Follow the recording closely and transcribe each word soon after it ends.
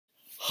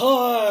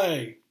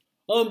Hi,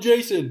 I'm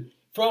Jason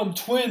from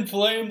Twin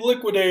Flame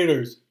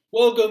Liquidators.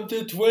 Welcome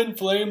to Twin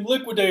Flame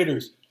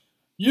Liquidators.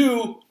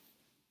 You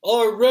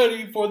are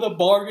ready for the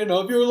bargain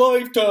of your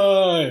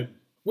lifetime.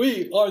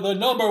 We are the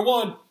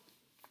 #1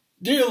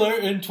 dealer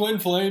in Twin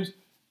Flames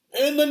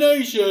in the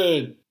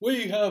nation.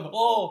 We have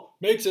all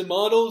makes and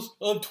models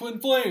of Twin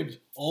Flames,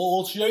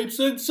 all shapes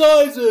and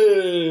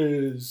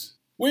sizes.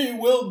 We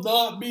will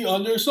not be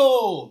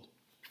undersold.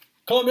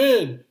 Come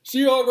in,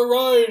 see our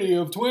variety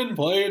of Twin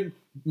Flame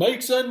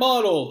makes and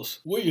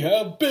models. We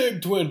have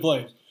big Twin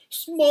Flames,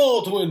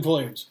 small Twin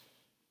Flames,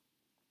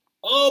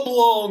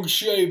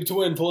 oblong-shaped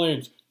Twin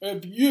Flames.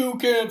 If you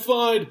can't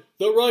find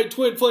the right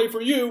Twin Flame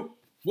for you,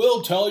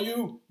 we'll tell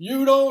you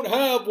you don't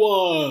have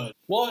one.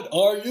 What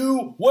are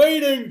you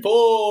waiting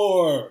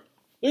for?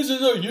 This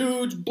is a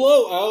huge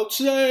blowout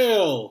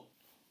sale.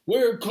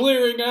 We're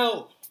clearing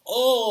out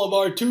all of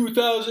our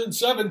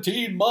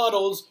 2017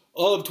 models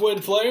of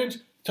Twin Flames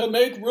to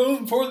make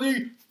room for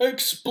the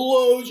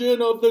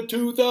explosion of the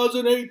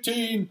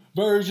 2018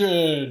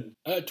 version.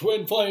 At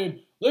Twin Flame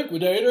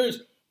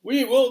Liquidators,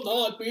 we will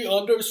not be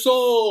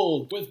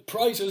undersold. With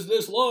prices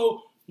this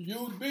low,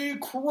 you'd be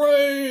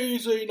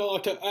crazy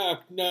not to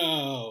act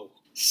now.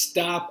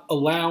 Stop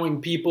allowing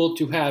people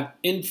to have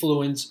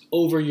influence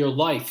over your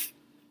life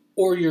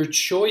or your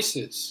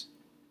choices.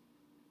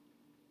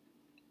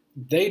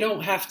 They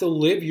don't have to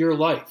live your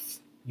life.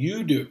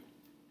 You do.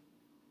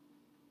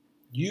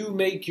 You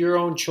make your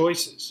own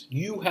choices.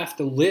 You have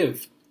to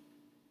live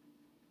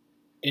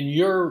in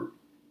your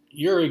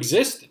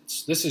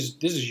existence. This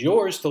is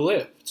yours to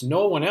live. It's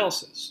no one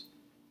else's.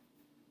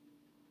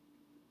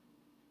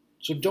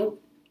 So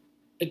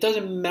it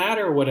doesn't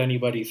matter what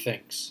anybody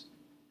thinks.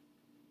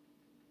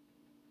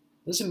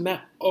 It doesn't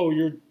matter. Oh,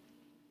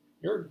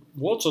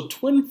 what's a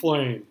twin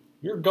flame?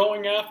 You're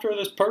going after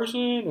this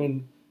person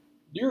and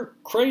you're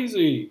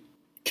crazy.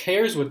 Who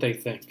cares what they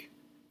think?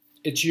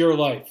 It's your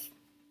life.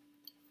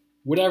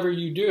 Whatever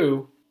you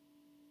do,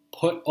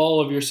 put all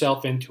of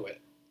yourself into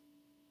it.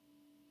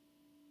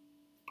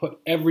 Put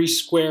every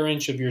square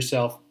inch of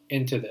yourself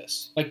into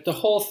this. Like the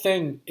whole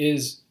thing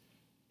is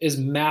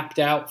mapped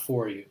out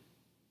for you.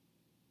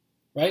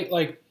 Right?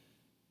 Like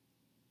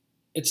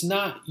it's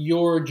not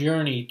your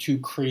journey to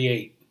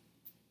create.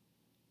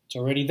 It's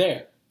already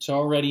there. It's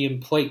already in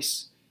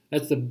place.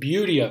 That's the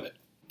beauty of it.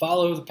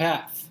 Follow the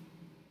path.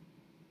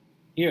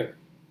 Here,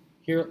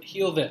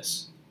 heal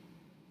this.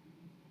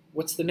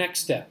 What's the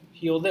next step?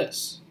 Heal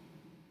this.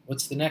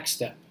 What's the next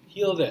step?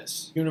 Heal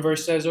this.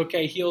 Universe says,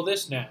 okay, heal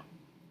this now.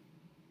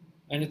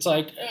 And it's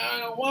like, I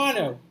don't want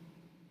to.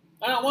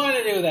 I don't want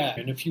to do that.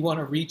 And if you want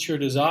to reach your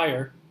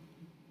desire,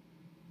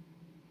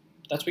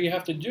 that's what you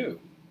have to do.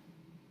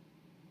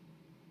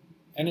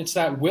 And it's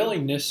that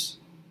willingness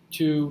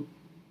to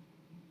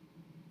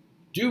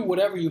do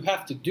whatever you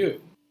have to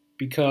do.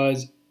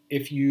 Because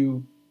if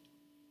you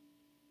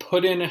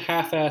put in a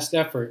half-assed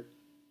effort,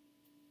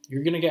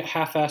 you're going to get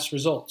half-assed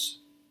results.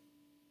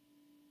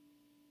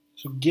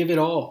 So give it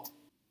all.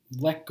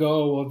 Let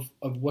go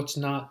of what's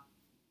not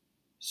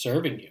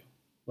serving you.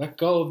 Let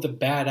go of the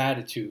bad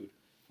attitude.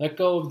 Let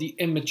go of the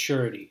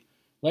immaturity.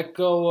 Let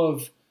go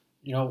of,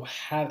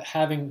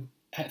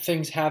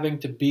 things having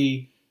to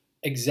be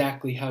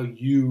exactly how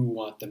you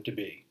want them to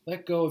be.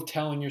 Let go of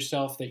telling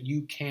yourself that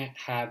you can't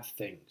have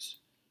things.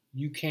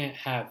 You can't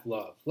have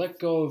love. Let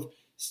go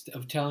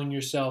of telling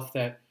yourself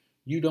that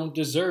you don't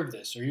deserve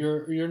this or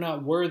you're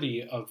not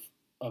worthy of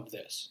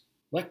this.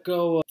 Let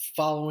go of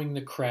following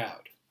the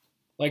crowd.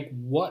 Like,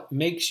 what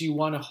makes you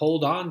want to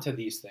hold on to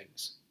these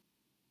things?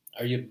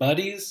 Are you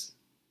buddies?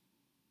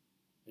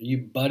 Are you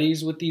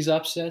buddies with these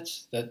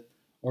upsets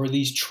or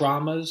these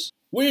traumas?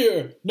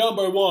 We're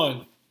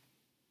 #1.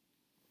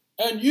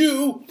 And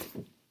you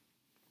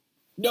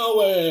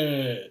know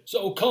it.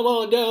 So come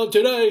on down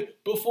today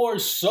before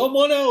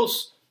someone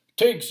else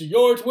takes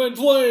your twin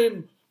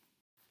flame.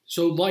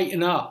 So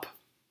lighten up.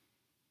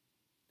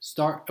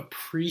 Start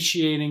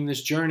appreciating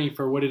this journey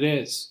for what it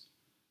is.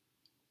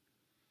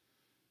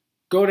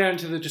 Go down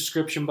to the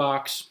description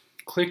box.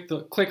 Click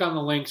on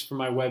the links for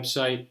my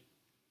website.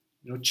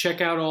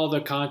 Check out all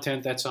the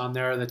content that's on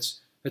there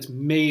that's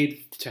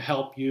made to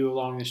help you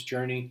along this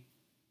journey.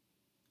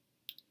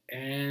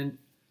 And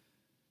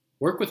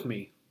work with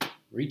me.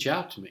 Reach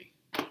out to me.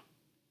 I'll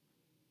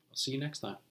see you next time.